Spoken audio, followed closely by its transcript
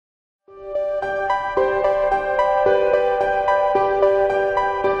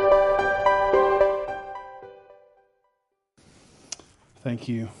Thank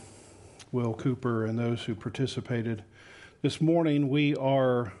you, Will Cooper, and those who participated. This morning we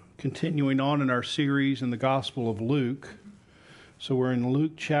are continuing on in our series in the Gospel of Luke. So we're in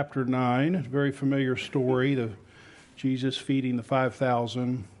Luke chapter 9, a very familiar story of Jesus feeding the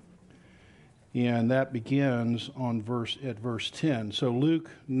 5,000. And that begins on verse 10. So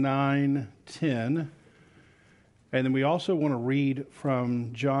Luke 9:10. And then we also want to read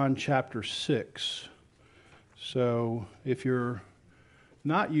from John chapter 6. So if you're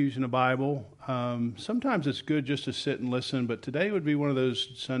not using a Bible, sometimes it's good just to sit and listen, but today would be one of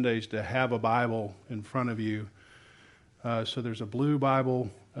those Sundays to have a Bible in front of you. So there's a blue Bible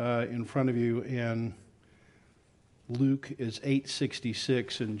in front of you, and Luke is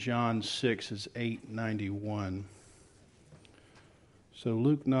 866 and John 6 is 891. So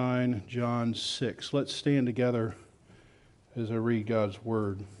Luke 9, John 6. Let's stand together as I read God's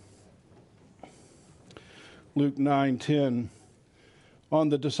Word. Luke 9:10. On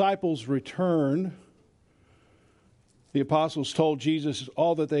the disciples' return, the apostles told Jesus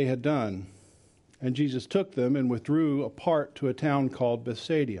all that they had done. And Jesus took them and withdrew apart to a town called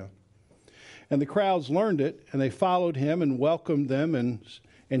Bethsaida. And the crowds learned it, and they followed him and welcomed them,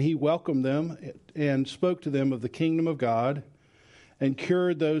 and he welcomed them and spoke to them of the kingdom of God and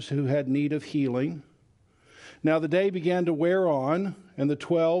cured those who had need of healing. Now the day began to wear on, and the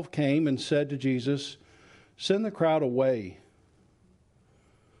 12 came and said to Jesus, Send the crowd away.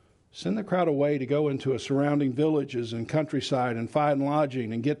 Send the crowd away to go into surrounding villages and countryside and find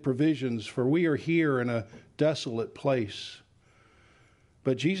lodging and get provisions, for we are here in a desolate place.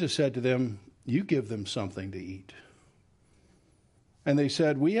 But Jesus said to them, You give them something to eat. And they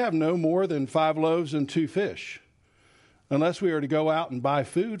said, We have no more than 5 loaves and 2 fish, unless we are to go out and buy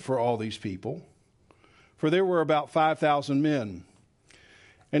food for all these people. For there were about 5,000 men.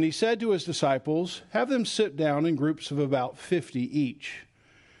 And he said to his disciples, Have them sit down in groups of about 50 each.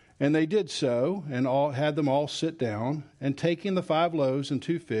 And they did so, and had them all sit down. And taking the 5 loaves and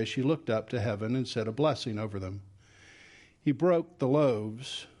 2 fish, he looked up to heaven and said a blessing over them. He broke the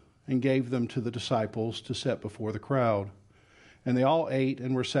loaves and gave them to the disciples to set before the crowd. And they all ate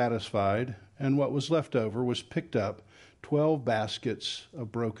and were satisfied, and what was left over was picked up, 12 baskets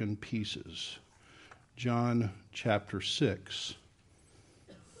of broken pieces. John chapter 6,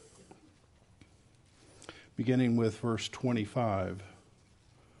 beginning with verse 25.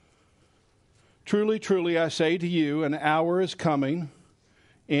 Truly, truly, I say to you, an hour is coming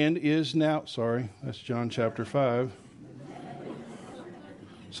and is now. Sorry, that's John chapter 5.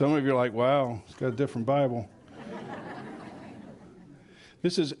 Some of you are like, wow, it's got a different Bible.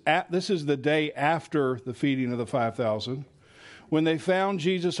 This is the day after the feeding of the 5,000. When they found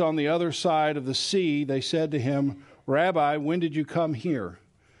Jesus on the other side of the sea, they said to him, Rabbi, when did you come here?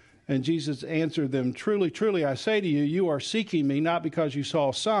 And Jesus answered them, Truly, truly, I say to you, you are seeking me not because you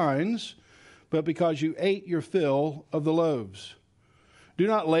saw signs, but because you ate your fill of the loaves. Do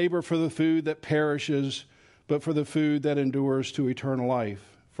not labor for the food that perishes, but for the food that endures to eternal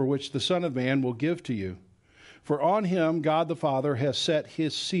life, for which the Son of Man will give to you. For on him God the Father has set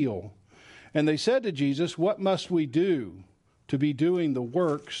his seal. And they said to Jesus, What must we do to be doing the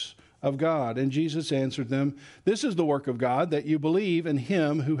works of God? And Jesus answered them, This is the work of God, that you believe in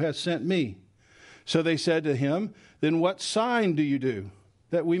him who has sent me. So they said to him, Then what sign do you do,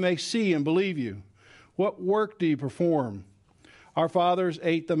 that we may see and believe you? What work do you perform? Our fathers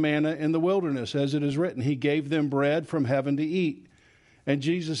ate the manna in the wilderness, as it is written, He gave them bread from heaven to eat. And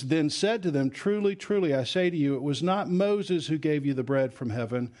Jesus then said to them, Truly, truly, I say to you, it was not Moses who gave you the bread from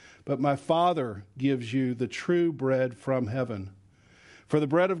heaven, but my Father gives you the true bread from heaven. For the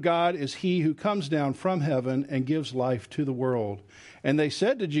bread of God is he who comes down from heaven and gives life to the world. And they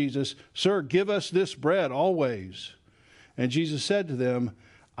said to Jesus, Sir, give us this bread always. And Jesus said to them,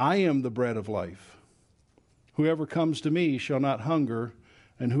 I am the bread of life. Whoever comes to me shall not hunger,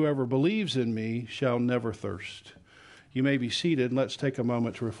 and whoever believes in me shall never thirst. You may be seated, and let's take a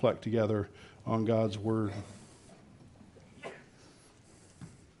moment to reflect together on God's word.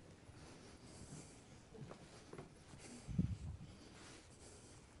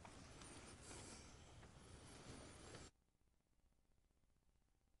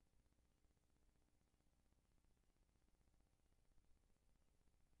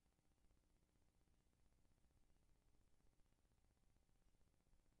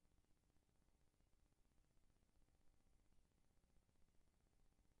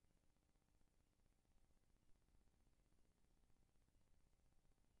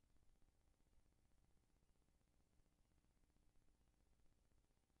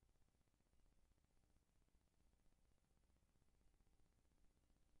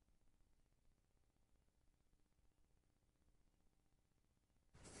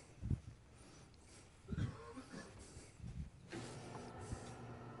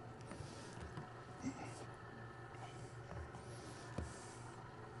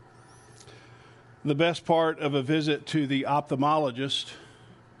 The best part of a visit to the ophthalmologist,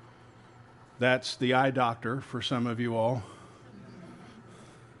 that's the eye doctor for some of you all,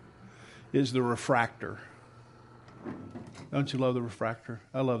 is the refractor. Don't you love the refractor?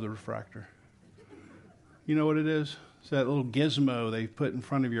 I love the refractor. You know what it is? It's that little gizmo they put in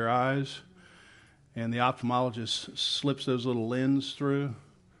front of your eyes, and the ophthalmologist slips those little lens through, and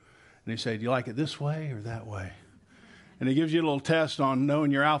they say, do you like it this way or that way? And he gives you a little test on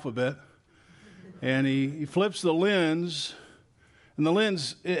knowing your alphabet. And he flips the lens, and the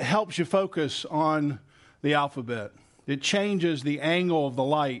lens, it helps you focus on the alphabet. It changes the angle of the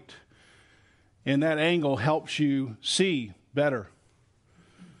light, and that angle helps you see better.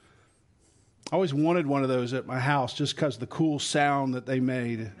 I always wanted one of those at my house just because of the cool sound that they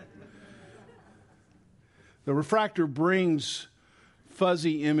made. The refractor brings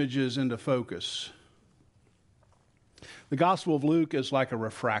fuzzy images into focus. The Gospel of Luke is like a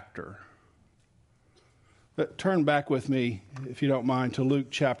refractor. But turn back with me, if you don't mind, to Luke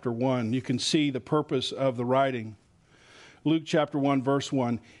chapter 1. You can see the purpose of the writing. Luke chapter 1, verse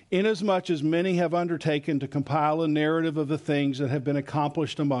 1. Inasmuch as many have undertaken to compile a narrative of the things that have been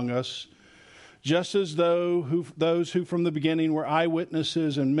accomplished among us, just as those who from the beginning were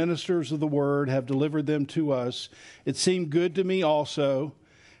eyewitnesses and ministers of the word have delivered them to us, it seemed good to me also,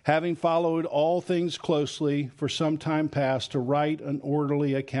 having followed all things closely for some time past, to write an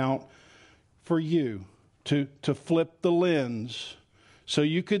orderly account for you, to flip the lens so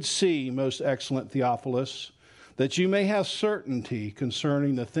you could see, most excellent Theophilus, that you may have certainty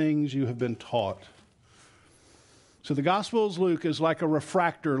concerning the things you have been taught. So the Gospel of Luke is like a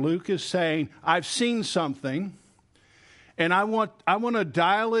refractor. Luke is saying, I've seen something, and I want to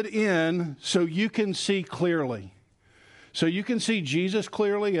dial it in so you can see clearly. So you can see Jesus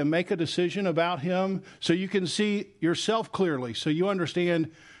clearly and make a decision about him. So you can see yourself clearly. So you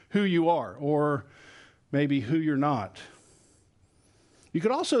understand who you are, or maybe who you're not. You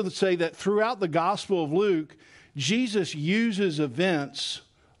could also say that throughout the Gospel of Luke, Jesus uses events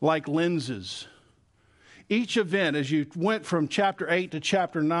like lenses. Each event, as you went from chapter 8 to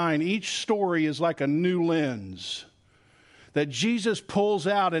chapter 9, each story is like a new lens that Jesus pulls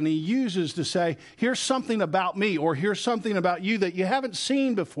out and he uses to say, here's something about me, or here's something about you that you haven't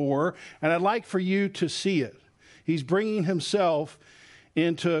seen before, and I'd like for you to see it. He's bringing himself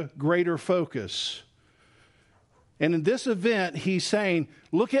into greater focus. And in this event, he's saying,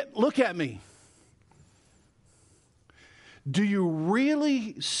 look at me. Do you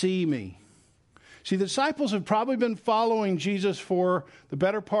really see me? See, the disciples have probably been following Jesus for the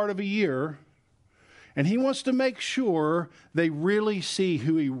better part of a year, and he wants to make sure they really see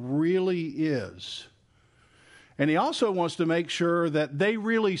who he really is. And he also wants to make sure that they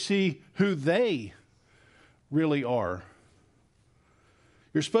really see who they really are.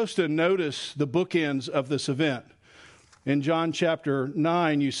 You're supposed to notice the bookends of this event. In John chapter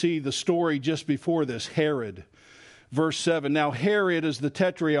 9, you see the story just before this, Herod. Verse 7, now Herod is the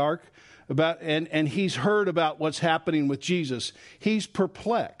tetrarch, and he's heard about what's happening with Jesus. He's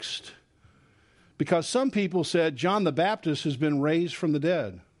perplexed because some people said John the Baptist has been raised from the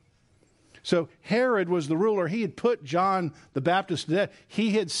dead. So Herod was the ruler. He had put John the Baptist to death.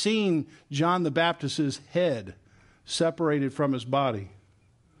 He had seen John the Baptist's head separated from his body.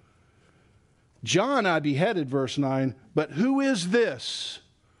 John I beheaded, verse 9, but who is this?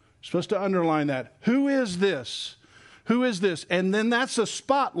 You're supposed to underline that. Who is this? Who is this? And then that's a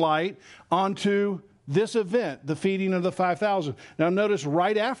spotlight onto this event, the feeding of the 5,000. Now notice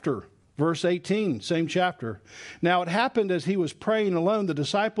right after, verse 18, same chapter. Now it happened as he was praying alone, the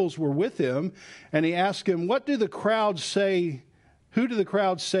disciples were with him, and he asked him, what do the crowds say? Who do the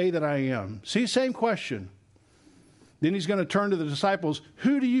crowds say that I am? See, same question. Then he's going to turn to the disciples.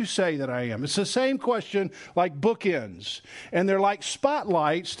 Who do you say that I am? It's the same question, like bookends. And they're like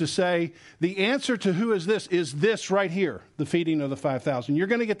spotlights to say the answer to who is this right here, the feeding of the 5,000. You're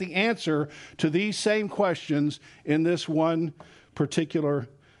going to get the answer to these same questions in this one particular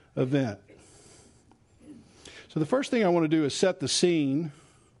event. So the first thing I want to do is set the scene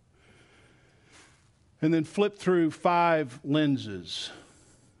and then flip through 5 lenses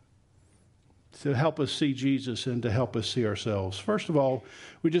to help us see Jesus and to help us see ourselves. First of all,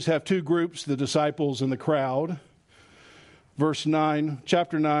 we just have 2 groups, the disciples and the crowd.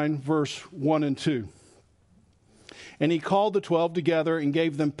 Chapter 9, verse 1 and 2. And he called the 12 together and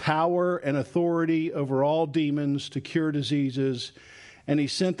gave them power and authority over all demons to cure diseases, and he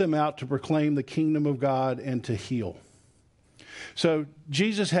sent them out to proclaim the kingdom of God and to heal. So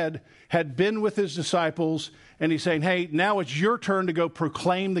Jesus had been with his disciples, and he's saying, hey, now it's your turn to go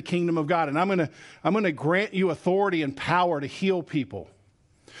proclaim the kingdom of God. And I'm going to grant you authority and power to heal people.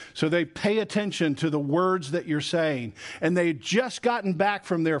 So they pay attention to the words that you're saying. And they had just gotten back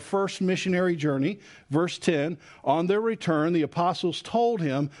from their first missionary journey. Verse 10, on their return, the apostles told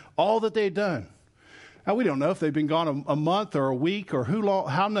him all that they had done. Now, we don't know if they'd been gone a month or a week or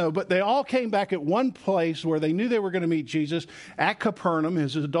how no, but they all came back at one place where they knew they were going to meet Jesus, at Capernaum,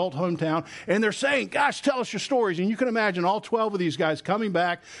 his adult hometown, and they're saying, gosh, tell us your stories. And you can imagine all 12 of these guys coming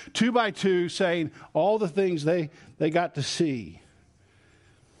back, 2 by 2, saying all the things they got to see.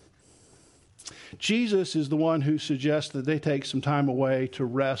 Jesus is the one who suggests that they take some time away to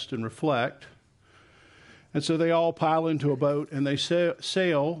rest and reflect. And so they all pile into a boat and they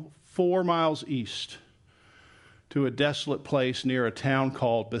sail 4 miles east to a desolate place near a town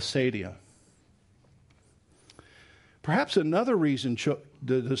called Bethsaida. Perhaps another reason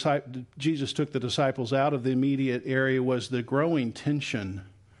Jesus took the disciples out of the immediate area was the growing tension.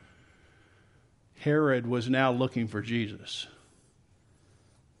 Herod was now looking for Jesus,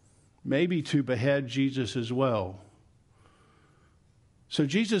 maybe to behead Jesus as well. So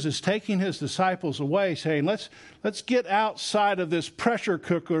Jesus is taking his disciples away, saying, let's get outside of this pressure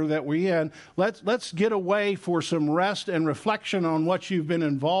cooker that we're in. Let's get away for some rest and reflection on what you've been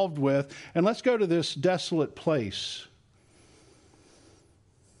involved with, and let's go to this desolate place.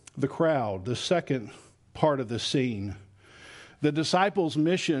 The crowd, the second part of the scene. The disciples'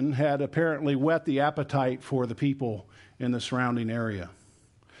 mission had apparently whet the appetite for the people in the surrounding area.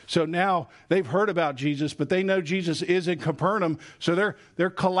 So now they've heard about Jesus, but they know Jesus is in Capernaum, so they're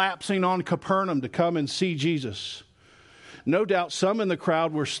collapsing on Capernaum to come and see Jesus. No doubt some in the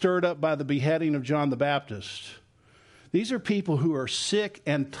crowd were stirred up by the beheading of John the Baptist. These are people who are sick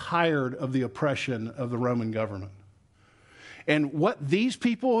and tired of the oppression of the Roman government. And what these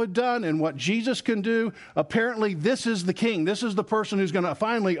people had done and what Jesus can do, apparently this is the king. This is the person who's going to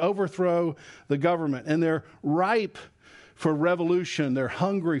finally overthrow the government. And they're ripe for revolution. They're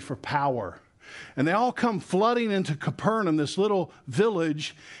hungry for power. And they all come flooding into Capernaum, this little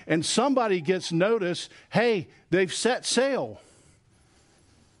village, and somebody gets notice, hey, they've set sail.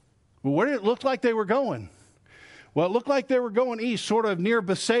 Well, where did it look like they were going? Well, it looked like they were going east, sort of near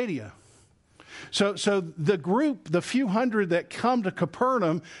Bethsaida. So the group, the few hundred that come to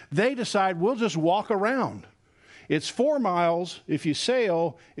Capernaum, they decide we'll just walk around. It's 4 miles if you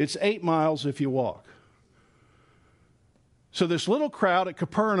sail, it's 8 miles if you walk. So this little crowd at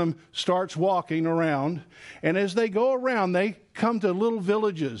Capernaum starts walking around, and as they go around, they come to little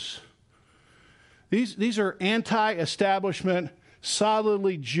villages. These are anti-establishment,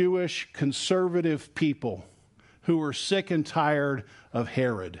 solidly Jewish, conservative people who are sick and tired of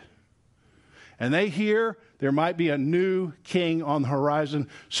Herod. And they hear there might be a new king on the horizon,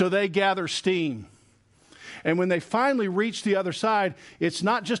 so they gather steam. And when they finally reach the other side, it's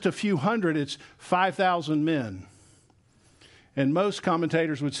not just a few hundred, it's 5,000 men. And most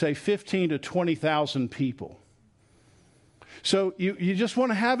commentators would say 15 to 20,000 people. So you just want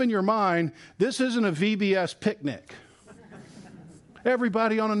to have in your mind, this isn't a VBS picnic.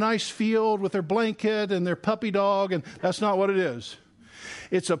 Everybody on a nice field with their blanket and their puppy dog, and that's not what it is.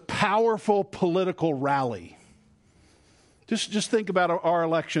 It's a powerful political rally. Just think about our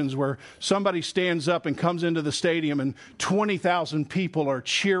elections where somebody stands up and comes into the stadium and 20,000 people are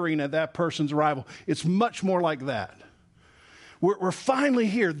cheering at that person's arrival. It's much more like that. We're finally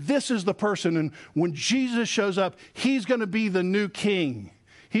here. This is the person. And when Jesus shows up, he's going to be the new king.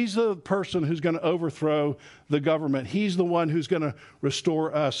 He's the person who's going to overthrow the government. He's the one who's going to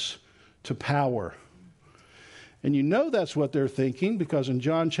restore us to power. And you know that's what they're thinking because in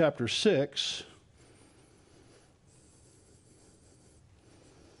John chapter 6,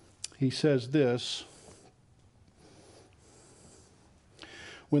 he says this.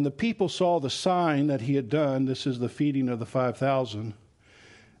 When the people saw the sign that he had done, this is the feeding of the 5,000,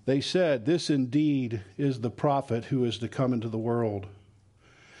 they said, this indeed is the prophet who is to come into the world.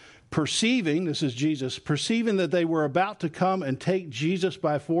 Perceiving, this is Jesus, perceiving that they were about to come and take Jesus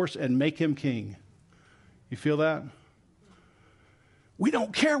by force and make him king. You feel that? We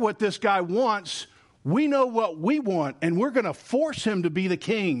don't care what this guy wants. We know what we want, and we're going to force him to be the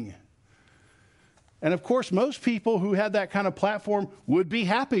king. And of course, most people who had that kind of platform would be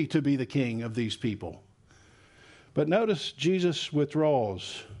happy to be the king of these people. But notice Jesus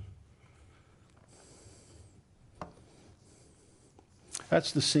withdraws.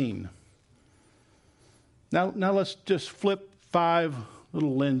 That's the scene. Now let's just flip 5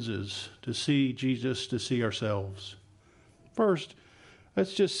 little lenses to see Jesus, to see ourselves. First,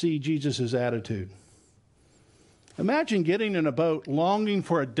 let's just see Jesus' attitude. Imagine getting in a boat longing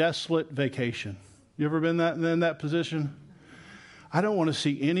for a desolate vacation. You ever been in that position? I don't want to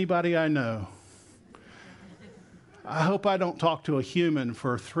see anybody I know. I hope I don't talk to a human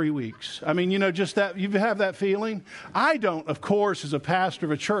for 3 weeks. I mean, just that, you have that feeling? I don't, of course, as a pastor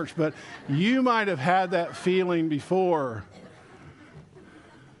of a church, but you might have had that feeling before.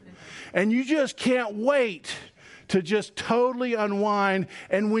 And you just can't wait to just totally unwind.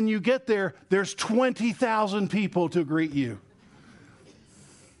 And when you get there, there's 20,000 people to greet you.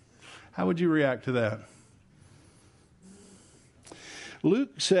 How would you react to that?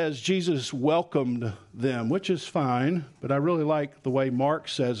 Luke says Jesus welcomed them, which is fine, but I really like the way Mark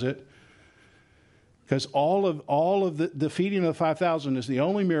says it, because all of the feeding of the 5,000 is the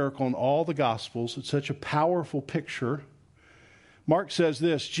only miracle in all the Gospels. It's such a powerful picture. Mark says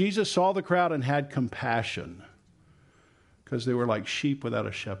this: Jesus saw the crowd and had compassion, because they were like sheep without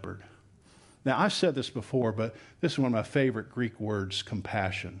a shepherd. Now, I've said this before, but this is one of my favorite Greek words,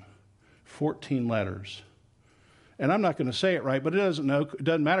 compassion. 14 letters. And I'm not going to say it right, but it doesn't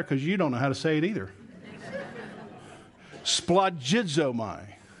matter because you don't know how to say it either. Splagizomai.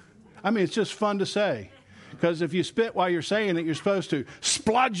 I mean, it's just fun to say. Because if you spit while you're saying it, you're supposed to.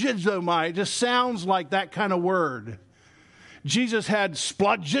 Splagizomai. It just sounds like that kind of word. Jesus had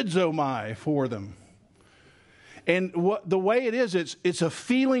splagizomai for them. And the way it is, it's a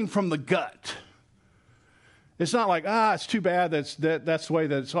feeling from the gut. It's not like, it's too bad that's the way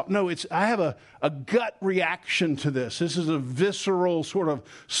that it's. No, I have a gut reaction to this. This is a visceral, sort of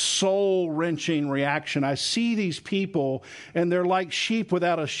soul-wrenching reaction. I see these people, and they're like sheep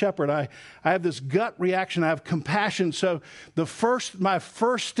without a shepherd. I have this gut reaction. I have compassion. So my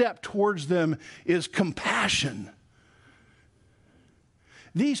first step towards them is compassion.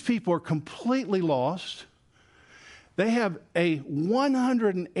 These people are completely lost. They have a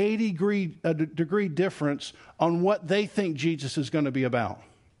 180 degree difference on what they think Jesus is going to be about.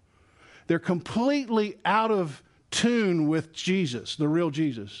 They're completely out of tune with Jesus, the real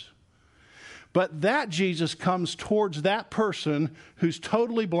Jesus. But that Jesus comes towards that person who's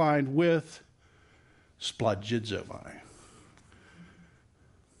totally blind with splagizomai.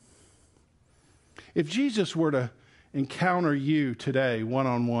 If Jesus were to encounter you today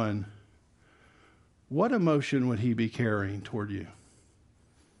one-on-one, what emotion would he be carrying toward you?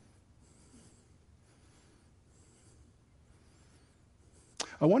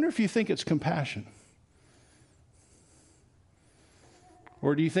 I wonder if you think it's compassion.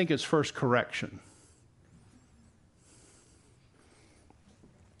 Or do you think it's first correction?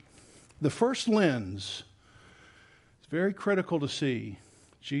 The first lens, it's very critical to see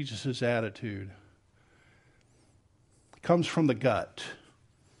Jesus' attitude. It comes from the gut.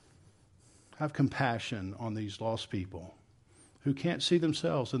 Have compassion on these lost people who can't see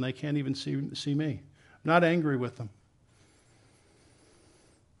themselves and they can't even see me. I'm not angry with them.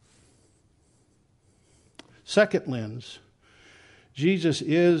 Second lens, Jesus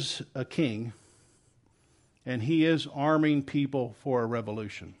is a king and he is arming people for a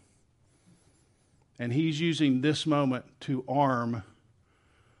revolution. And he's using this moment to arm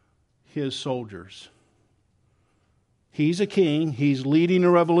his soldiers. He's a king. He's leading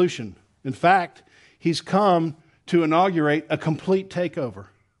a revolution. In fact, he's come to inaugurate a complete takeover.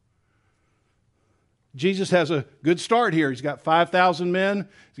 Jesus has a good start here. He's got 5,000 men.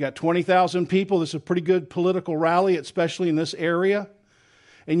 He's got 20,000 people. This is a pretty good political rally, especially in this area.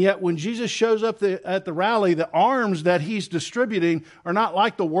 And yet when Jesus shows up at the rally, the arms that he's distributing are not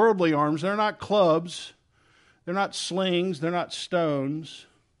like the worldly arms. They're not clubs. They're not slings. They're not stones.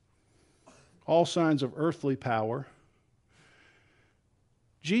 All signs of earthly power.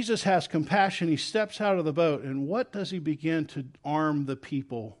 Jesus has compassion. He steps out of the boat, and what does he begin to arm the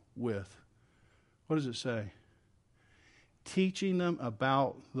people with? What does it say? Teaching them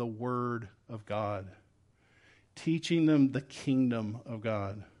about the Word of God. Teaching them the kingdom of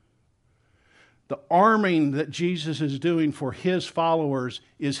God. The arming that Jesus is doing for his followers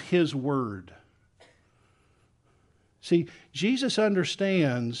is his Word. See, Jesus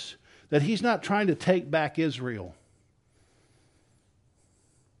understands that he's not trying to take back Israel.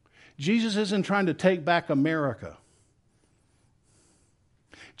 Jesus isn't trying to take back America.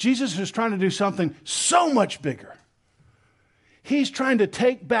 Jesus is trying to do something so much bigger. He's trying to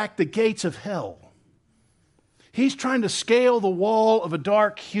take back the gates of hell. He's trying to scale the wall of a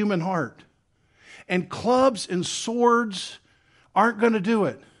dark human heart. And clubs and swords aren't going to do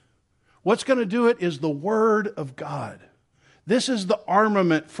it. What's going to do it is the Word of God. This is the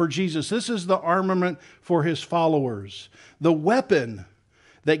armament for Jesus. This is the armament for his followers. The weapon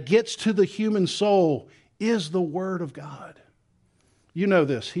that gets to the human soul is the Word of God. You know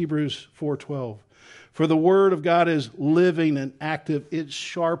this, Hebrews 4:12. For the Word of God is living and active. It's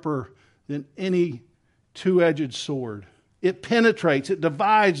sharper than any two-edged sword. It penetrates, it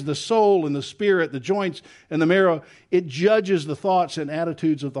divides the soul and the spirit, the joints and the marrow. It judges the thoughts and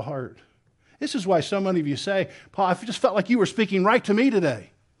attitudes of the heart. This is why so many of you say, Paul, I just felt like you were speaking right to me today.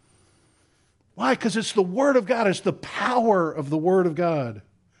 Why? Because it's the Word of God. It's the power of the Word of God.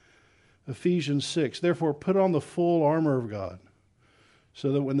 Ephesians 6, therefore put on the full armor of God,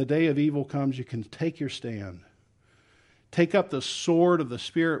 so that when the day of evil comes, you can take your stand. Take up the sword of the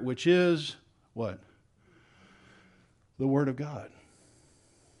Spirit, which is, what? The Word of God.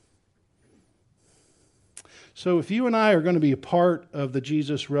 So if you and I are going to be a part of the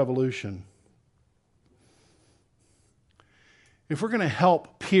Jesus revolution, if we're going to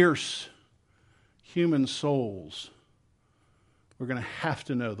help pierce human souls, we're going to have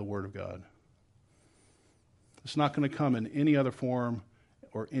to know the Word of God. It's not going to come in any other form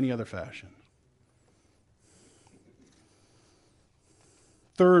or any other fashion.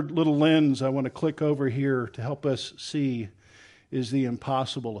 Third little lens I want to click over here to help us see is the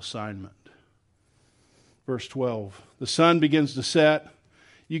impossible assignment. Verse 12. The sun begins to set.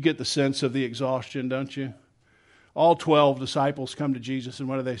 You get the sense of the exhaustion, don't you? All 12 disciples come to Jesus, and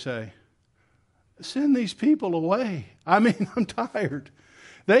what do they say? Send these people away. I mean, I'm tired.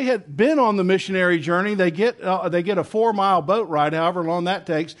 They had been on the missionary journey. They get a 4-mile boat ride, however long that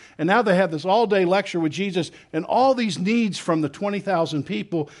takes, and now they have this all-day lecture with Jesus and all these needs from the 20,000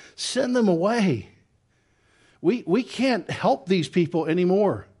 people. Send them away. We can't help these people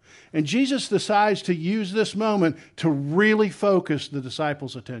anymore. And Jesus decides to use this moment to really focus the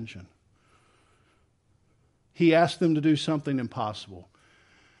disciples' attention. He asked them to do something impossible.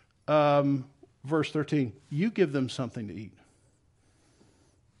 Verse 13, you give them something to eat.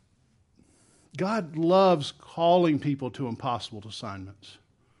 God loves calling people to impossible assignments.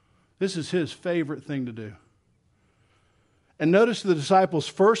 This is His favorite thing to do. And notice the disciples'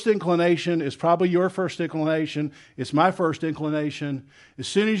 first inclination is probably your first inclination. It's my first inclination. As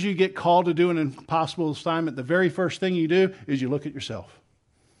soon as you get called to do an impossible assignment, the very first thing you do is you look at yourself.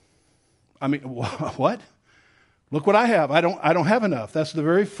 I mean, what? Look what I have. I don't have enough. That's the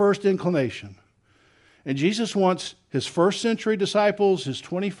very first inclination. And Jesus wants His first century disciples, His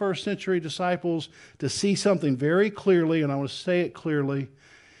 21st century disciples to see something very clearly, and I want to say it clearly.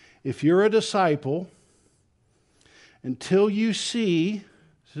 If you're a disciple, until you see,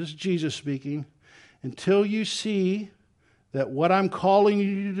 this is Jesus speaking, until you see that what I'm calling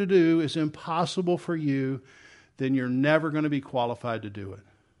you to do is impossible for you, then you're never going to be qualified to do it.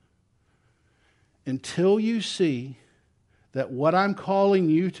 Until you see that what I'm calling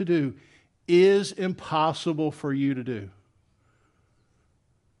you to do is impossible for you to do,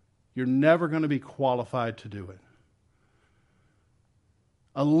 you're never going to be qualified to do it.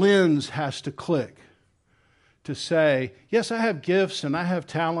 A lens has to click to say, yes, I have gifts and I have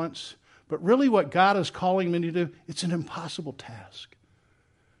talents, but really what God is calling me to do, it's an impossible task.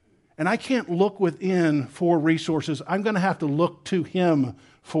 And I can't look within for resources. I'm going to have to look to Him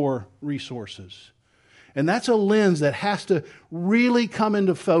for resources. And that's a lens that has to really come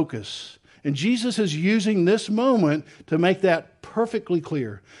into focus. And Jesus is using this moment to make that perfectly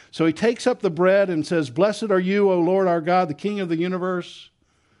clear. So He takes up the bread and says, blessed are you, O Lord our God, the King of the universe,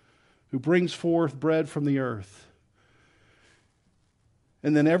 who brings forth bread from the earth.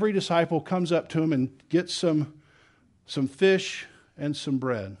 And then every disciple comes up to Him and gets some fish and some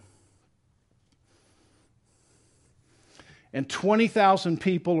bread. And 20,000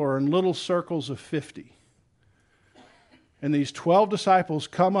 people are in little circles of 50. And these 12 disciples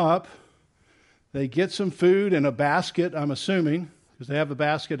come up. They get some food in a basket, I'm assuming, because they have a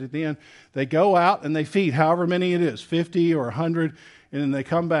basket at the end. They go out and they feed however many it is, 50 or 100, and then they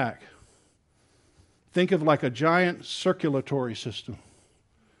come back. Think of like a giant circulatory system.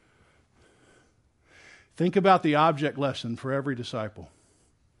 Think about the object lesson for every disciple.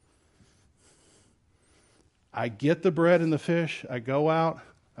 I get the bread and the fish, I go out,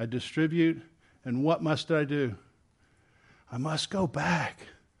 I distribute, and what must I do? I must go back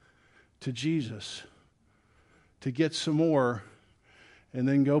to Jesus to get some more and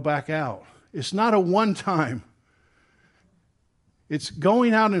then go back out. It's not a one-time. It's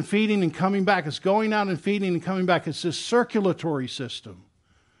going out and feeding and coming back. It's going out and feeding and coming back. It's this circulatory system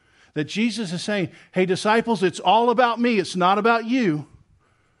that Jesus is saying, hey, disciples, it's all about me. It's not about you.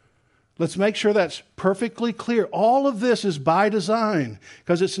 Let's make sure that's perfectly clear. All of this is by design,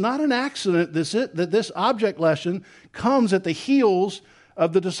 because it's not an accident that this object lesson comes at the heels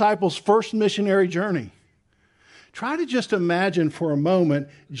of the disciples' first missionary journey. Try to just imagine for a moment,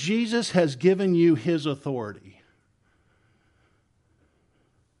 Jesus has given you His authority.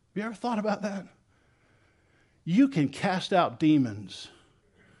 Have you ever thought about that? You can cast out demons.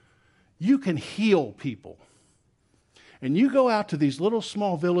 You can heal people. and you go out to these little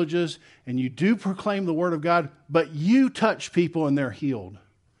small villages and you do proclaim the Word of God, but you touch people and they're healed.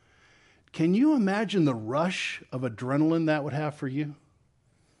 Can you imagine the rush of adrenaline that would have for you?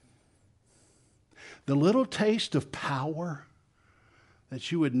 The little taste of power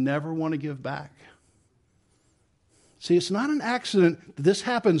that you would never want to give back. See, it's not an accident that this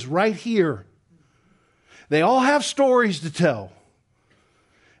happens right here. They all have stories to tell.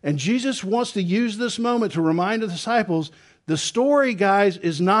 And Jesus wants to use this moment to remind the disciples, the story, guys,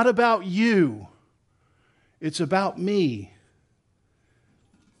 is not about you. It's about me.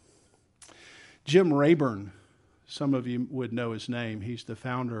 Jim Rayburn, some of you would know his name. He's the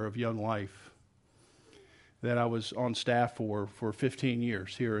founder of Young Life that I was on staff for 15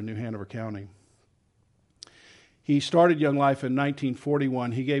 years here in New Hanover County. He started Young Life in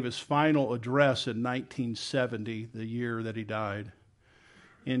 1941. He gave his final address in 1970, the year that he died,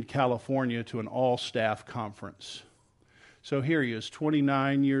 in California to an all-staff conference. So here he is,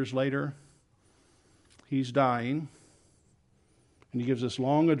 29 years later. He's dying. And he gives this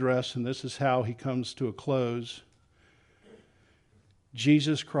long address, and this is how he comes to a close.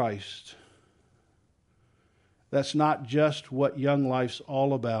 Jesus Christ. That's not just what Young Life's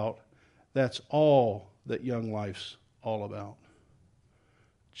all about. That's all that Young Life's all about.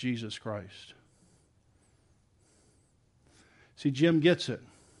 Jesus Christ. See, Jim gets it.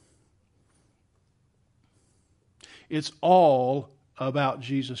 It's all about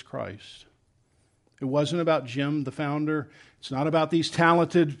Jesus Christ. It wasn't about Jim, the founder. It's not about these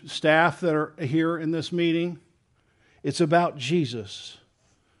talented staff that are here in this meeting. It's about Jesus.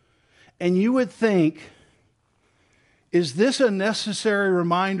 And you would think, is this a necessary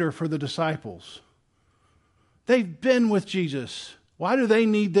reminder for the disciples? They've been with Jesus. Why do they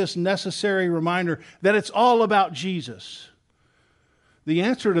need this necessary reminder that it's all about Jesus? The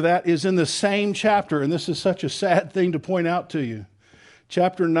answer to that is in the same chapter, and this is such a sad thing to point out to you.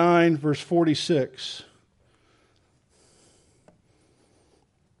 Chapter 9, verse 46.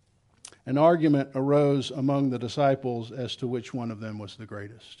 An argument arose among the disciples as to which one of them was the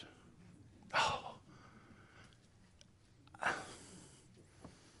greatest. Oh.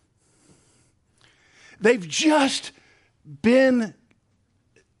 They've just been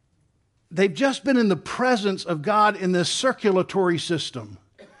in the presence of God in this circulatory system.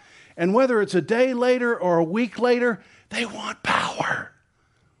 And whether it's a day later or a week later, they want power.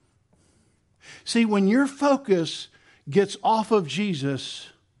 See, when your focus gets off of Jesus,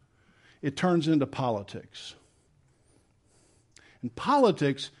 it turns into politics. And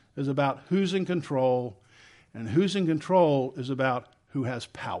politics is about who's in control, and who's in control is about who has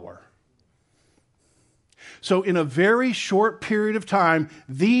power. So in a very short period of time,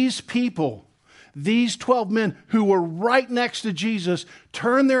 these people, these 12 men who were right next to Jesus,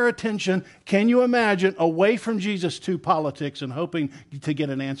 turned their attention, can you imagine, away from Jesus to politics and hoping to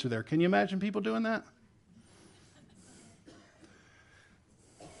get an answer there. Can you imagine people doing that?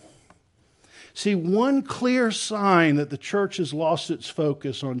 See, one clear sign that the church has lost its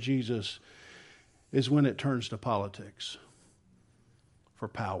focus on Jesus is when it turns to politics for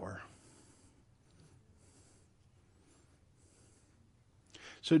power.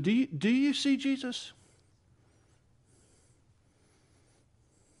 So do you see Jesus?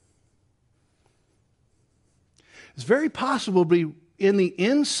 It's very possible to be in the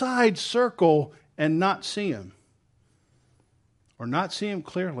inside circle and not see him. Or not see him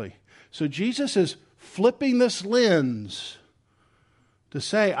clearly. So Jesus is flipping this lens to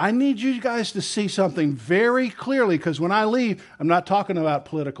say, I need you guys to see something very clearly, because when I leave, I'm not talking about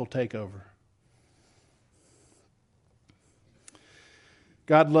political takeover.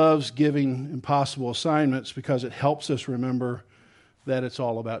 God loves giving impossible assignments because it helps us remember that it's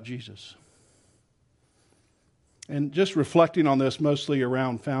all about Jesus. And just reflecting on this, mostly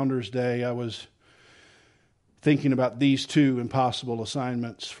around Founders Day, I was thinking about these two impossible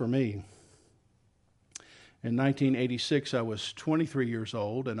assignments for me. In 1986, I was 23 years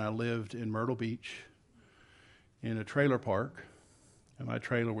old, and I lived in Myrtle Beach in a trailer park. And my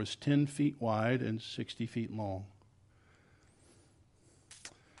trailer was 10 feet wide and 60 feet long.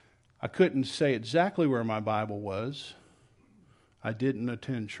 I couldn't say exactly where my Bible was. I didn't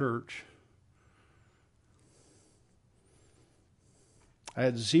attend church. I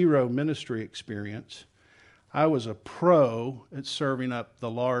had zero ministry experience. I was a pro at serving up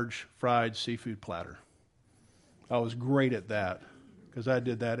the large fried seafood platter. I was great at that because I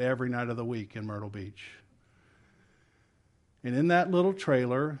did that every night of the week in Myrtle Beach. And in that little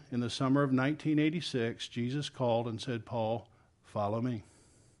trailer in the summer of 1986, Jesus called and said, Paul, follow me.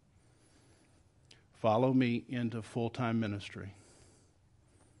 Follow me into full-time ministry.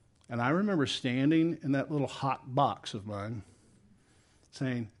 And I remember standing in that little hot box of mine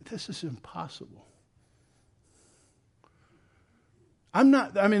saying, this is impossible. I'm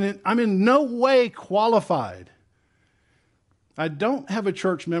in no way qualified. I don't have a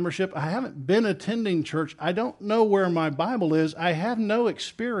church membership. I haven't been attending church. I don't know where my Bible is. I have no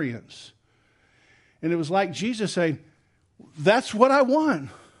experience. And it was like Jesus saying, that's what I want.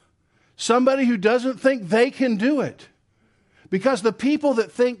 Somebody who doesn't think they can do it. Because the people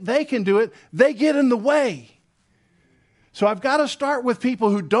that think they can do it, they get in the way. So I've got to start with people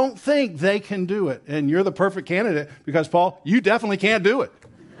who don't think they can do it. And you're the perfect candidate because, Paul, you definitely can't do it.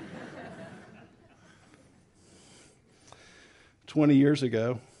 20 years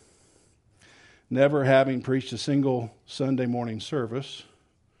ago, never having preached a single Sunday morning service,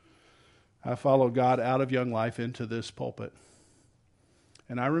 I followed God out of Young Life into this pulpit.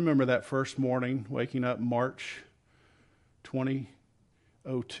 And I remember that first morning, waking up March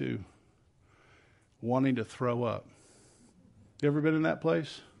 2002, wanting to throw up. You ever been in that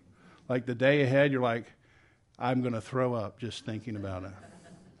place? Like the day ahead, you're like, I'm going to throw up just thinking about it.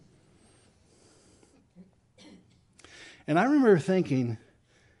 And I remember thinking,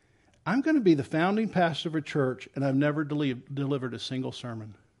 I'm going to be the founding pastor of a church, and I've never delivered a single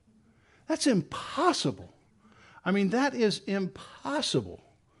sermon. That's impossible. I mean, that is impossible.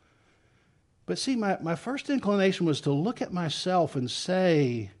 But see, my first inclination was to look at myself and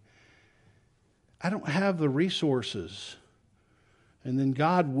say, I don't have the resources. And then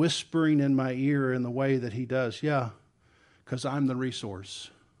God whispering in my ear in the way that he does, yeah, because I'm the resource.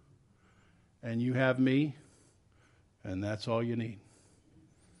 And you have me, and that's all you need.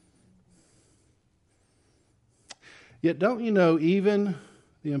 Yet don't you know, even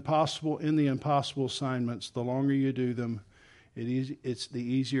the impossible assignments, the longer you do them, it's the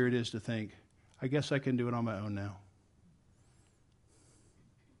easier it is to think, I guess I can do it on my own now.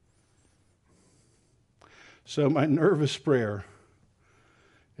 So my nervous prayer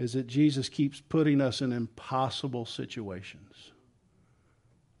is that Jesus keeps putting us in impossible situations.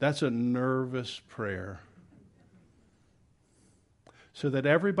 That's a nervous prayer. So that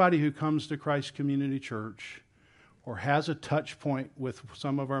everybody who comes to Christ Community Church or has a touch point with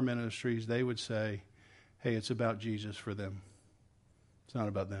some of our ministries, they would say, hey, it's about Jesus for them. It's not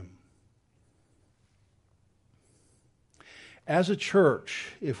about them. As a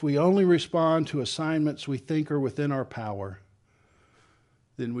church, if we only respond to assignments we think are within our power,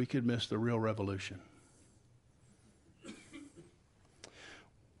 then we could miss the real revolution.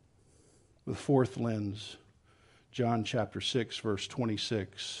 The fourth lens, John chapter 6, verse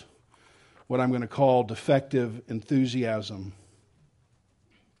 26. What I'm going to call defective enthusiasm.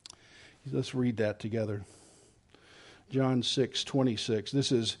 Let's read that together. John 6:26.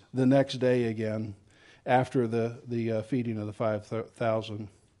 This is the next day again, after the feeding of the 5,000.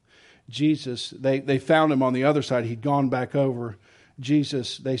 Jesus, they found him on the other side. He'd gone back over.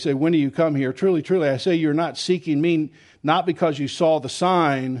 Jesus, they say, when do you come here? Truly, truly, I say you're not seeking me, not because you saw the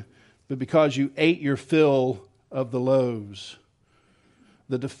sign, but because you ate your fill of the loaves.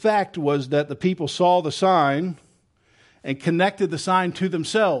 The defect was that the people saw the sign and connected the sign to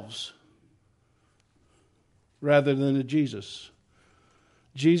themselves rather than to Jesus.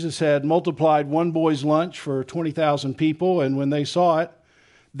 Jesus had multiplied one boy's lunch for 20,000 people, and when they saw it,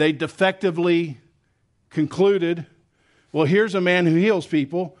 they defectively concluded, well, here's a man who heals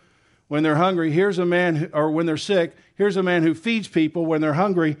people when they're hungry. Here's a man, or when they're sick. Here's a man who feeds people when they're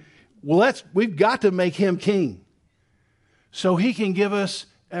hungry. Well, we've got to make him king so he can give us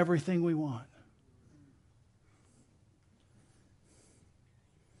everything we want.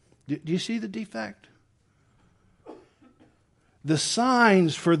 Do you see the defect? The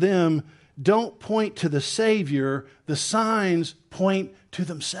signs for them don't point to the Savior. The signs point to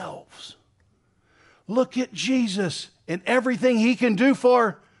themselves. Look at Jesus and everything he can do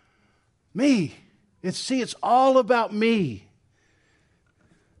for me. It's all about me.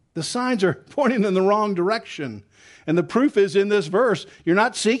 The signs are pointing in the wrong direction. And the proof is in this verse. You're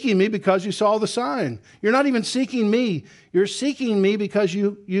not seeking me because you saw the sign. You're not even seeking me. You're seeking me because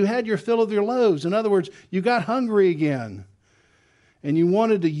you had your fill of your loaves. In other words, you got hungry again. And you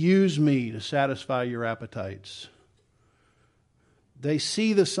wanted to use me to satisfy your appetites. They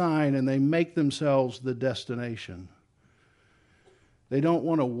see the sign and they make themselves the destination. They don't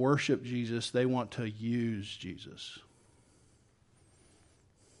want to worship Jesus. They want to use Jesus.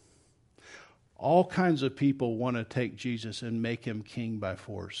 All kinds of people want to take Jesus and make him king by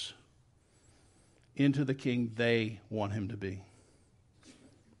force into the king they want him to be.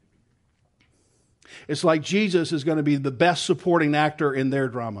 It's like Jesus is going to be the best supporting actor in their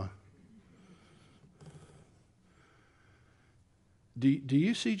drama. Do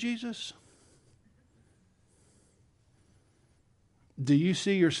you see Jesus? Do you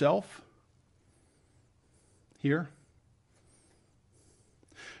see yourself here?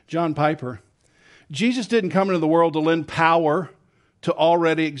 John Piper. Jesus didn't come into the world to lend power to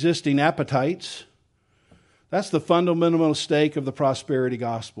already existing appetites. That's the fundamental mistake of the prosperity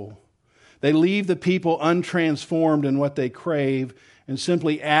gospel. They leave the people untransformed in what they crave and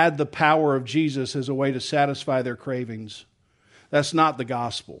simply add the power of Jesus as a way to satisfy their cravings. That's not the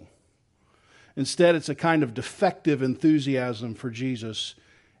gospel. Instead, it's a kind of defective enthusiasm for Jesus,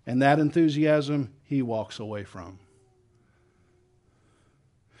 and that enthusiasm he walks away from.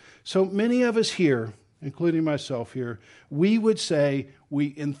 So many of us here, including myself here, we would say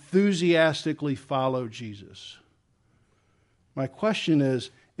we enthusiastically follow Jesus. My question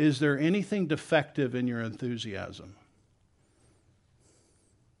is there anything defective in your enthusiasm?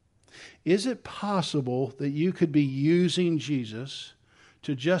 Is it possible that you could be using Jesus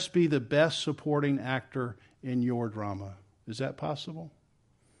to just be the best supporting actor in your drama? Is that possible?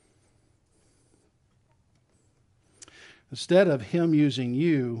 Instead of him using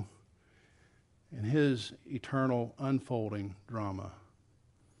you in his eternal unfolding drama.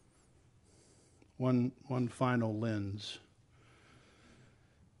 One final lens.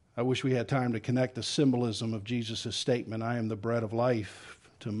 I wish we had time to connect the symbolism of Jesus' statement, I am the bread of life,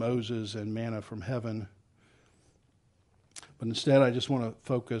 to Moses and manna from heaven. But instead, I just want to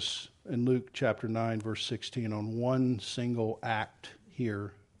focus in Luke chapter 9, verse 16, on one single act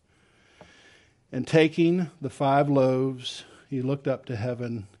here. And taking the 5 loaves, he looked up to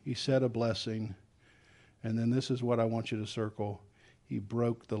heaven, he said a blessing, and then this is what I want you to circle. He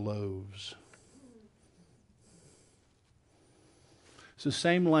broke the loaves. It's the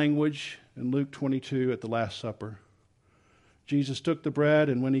same language in Luke 22 at the Last Supper. Jesus took the bread,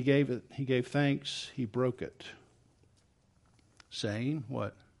 and when he gave thanks, he broke it, saying,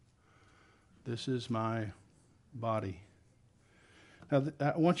 what? This is my body. Now,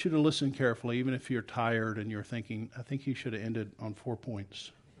 I want you to listen carefully, even if you're tired and you're thinking, I think you should have ended on 4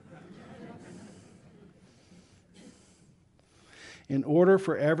 points. In order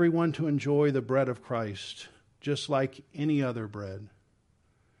for everyone to enjoy the bread of Christ, just like any other bread,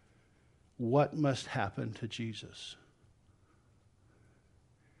 what must happen to Jesus?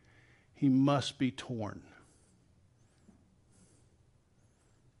 He must be torn.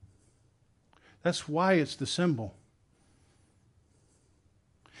 That's why it's the symbol.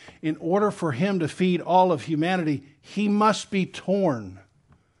 In order for him to feed all of humanity, he must be torn.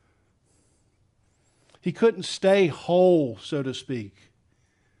 He couldn't stay whole, so to speak.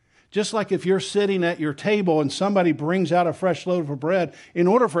 Just like if you're sitting at your table and somebody brings out a fresh loaf of bread, in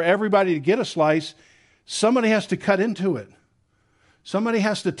order for everybody to get a slice, somebody has to cut into it. Somebody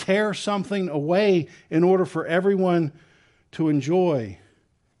has to tear something away in order for everyone to enjoy.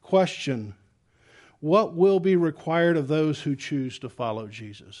 Question: what will be required of those who choose to follow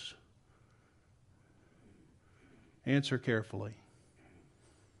Jesus? Answer carefully.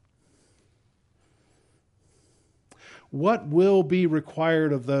 What will be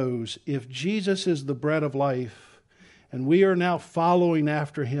required of those if Jesus is the bread of life and we are now following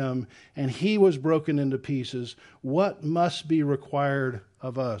after him and he was broken into pieces? What must be required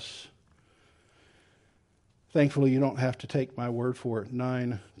of us? Thankfully, you don't have to take my word for it.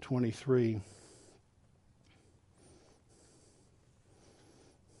 9:23.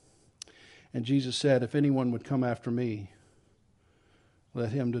 And Jesus said, if anyone would come after me,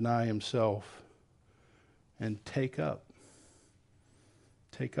 let him deny himself and take up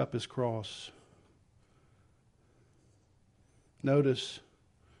his cross. Notice,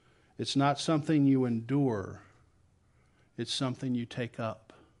 it's not something you endure. It's something you take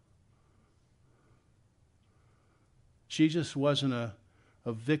up. Jesus wasn't a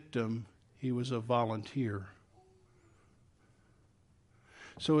victim. He was a volunteer.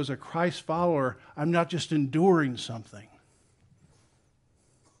 So as a Christ follower, I'm not just enduring something.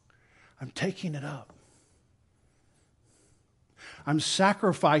 I'm taking it up. I'm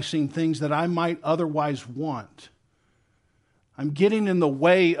sacrificing things that I might otherwise want. I'm getting in the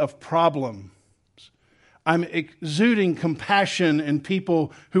way of problems. I'm exuding compassion in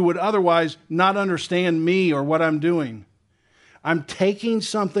people who would otherwise not understand me or what I'm doing. I'm taking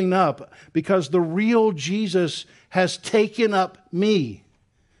something up because the real Jesus has taken up me.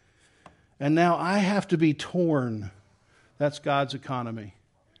 And now I have to be torn. That's God's economy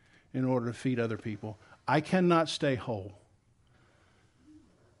in order to feed other people. I cannot stay whole.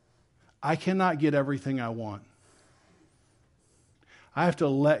 I cannot get everything I want. I have to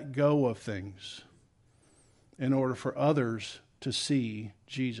let go of things in order for others to see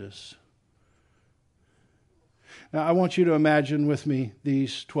Jesus. Now, I want you to imagine with me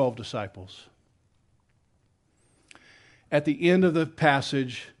these 12 disciples. At the end of the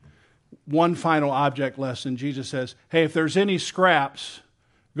passage, one final object lesson, Jesus says, hey, if there's any scraps,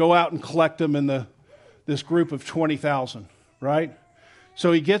 go out and collect them in this group of 20,000, right?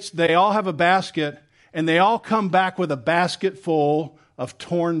 So they all have a basket, and they all come back with a basket full of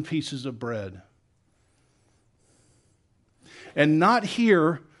torn pieces of bread. And not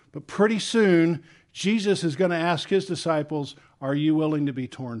here, but pretty soon, Jesus is going to ask his disciples, are you willing to be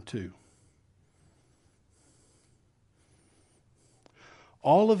torn too?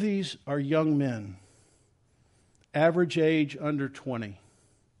 All of these are young men, average age under 20.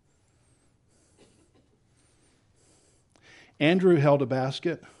 Andrew held a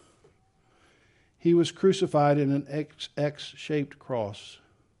basket. He was crucified in an X-shaped cross.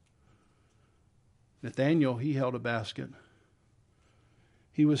 Nathaniel, he held a basket.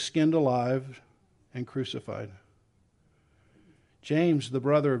 He was skinned alive and crucified. James, the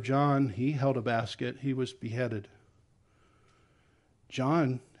brother of John, he held a basket. He was beheaded.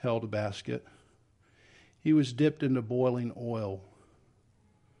 John held a basket. He was dipped into boiling oil.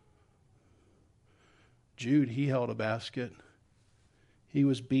 Jude, he held a basket. He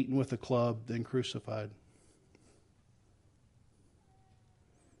was beaten with a club, then crucified.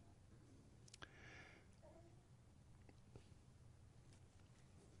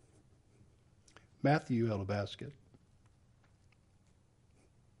 Matthew held a basket.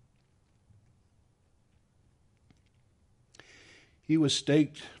 He was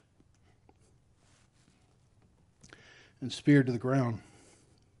staked and speared to the ground.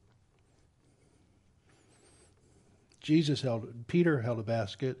 Peter held a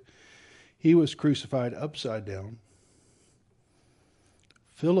basket. He was crucified upside down.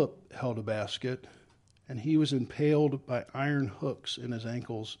 Philip held a basket, and he was impaled by iron hooks in his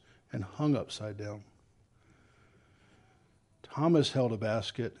ankles and hung upside down. Thomas held a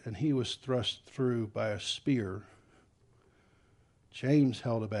basket, and he was thrust through by a spear. James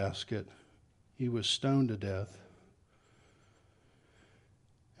held a basket. He was stoned to death.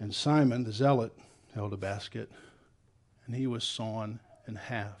 And Simon, the zealot, held a basket, and he was sawn in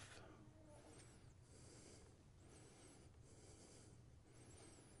half.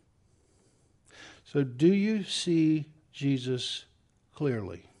 So do you see Jesus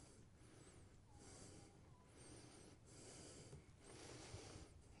clearly?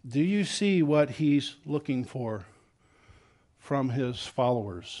 Do you see what he's looking for from his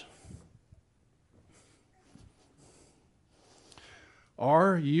followers?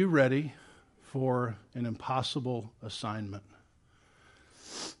 Are you ready for an impossible assignment?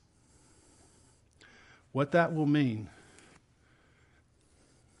 What that will mean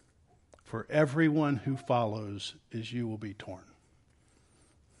for everyone who follows is you will be torn.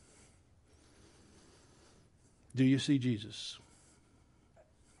 Do you see Jesus?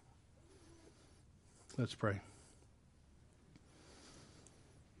 Let's pray.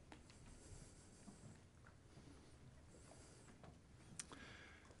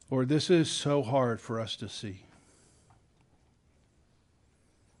 Lord, this is so hard for us to see.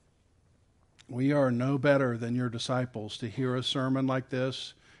 We are no better than your disciples to hear a sermon like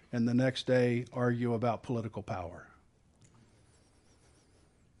this and the next day argue about political power.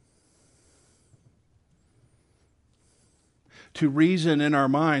 To reason in our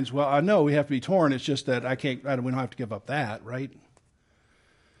minds, well, I know we have to be torn, it's just that we don't have to give up that, right?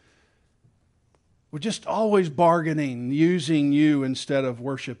 We're just always bargaining, using you instead of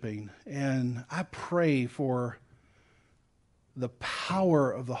worshiping. And I pray for the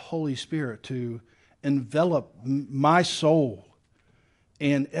power of the Holy Spirit to envelop my soul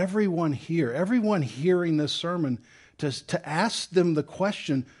and everyone here, everyone hearing this sermon, to ask them the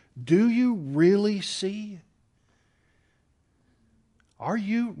question, do you really see? Are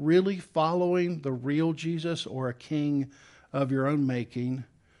you really following the real Jesus or a king of your own making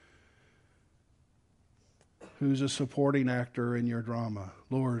who's a supporting actor in your drama?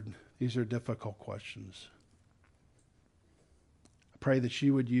 Lord, these are difficult questions. I pray that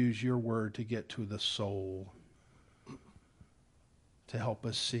you would use your word to get to the soul, to help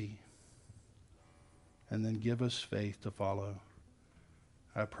us see, and then give us faith to follow.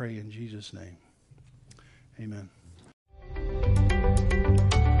 I pray in Jesus' name. Amen.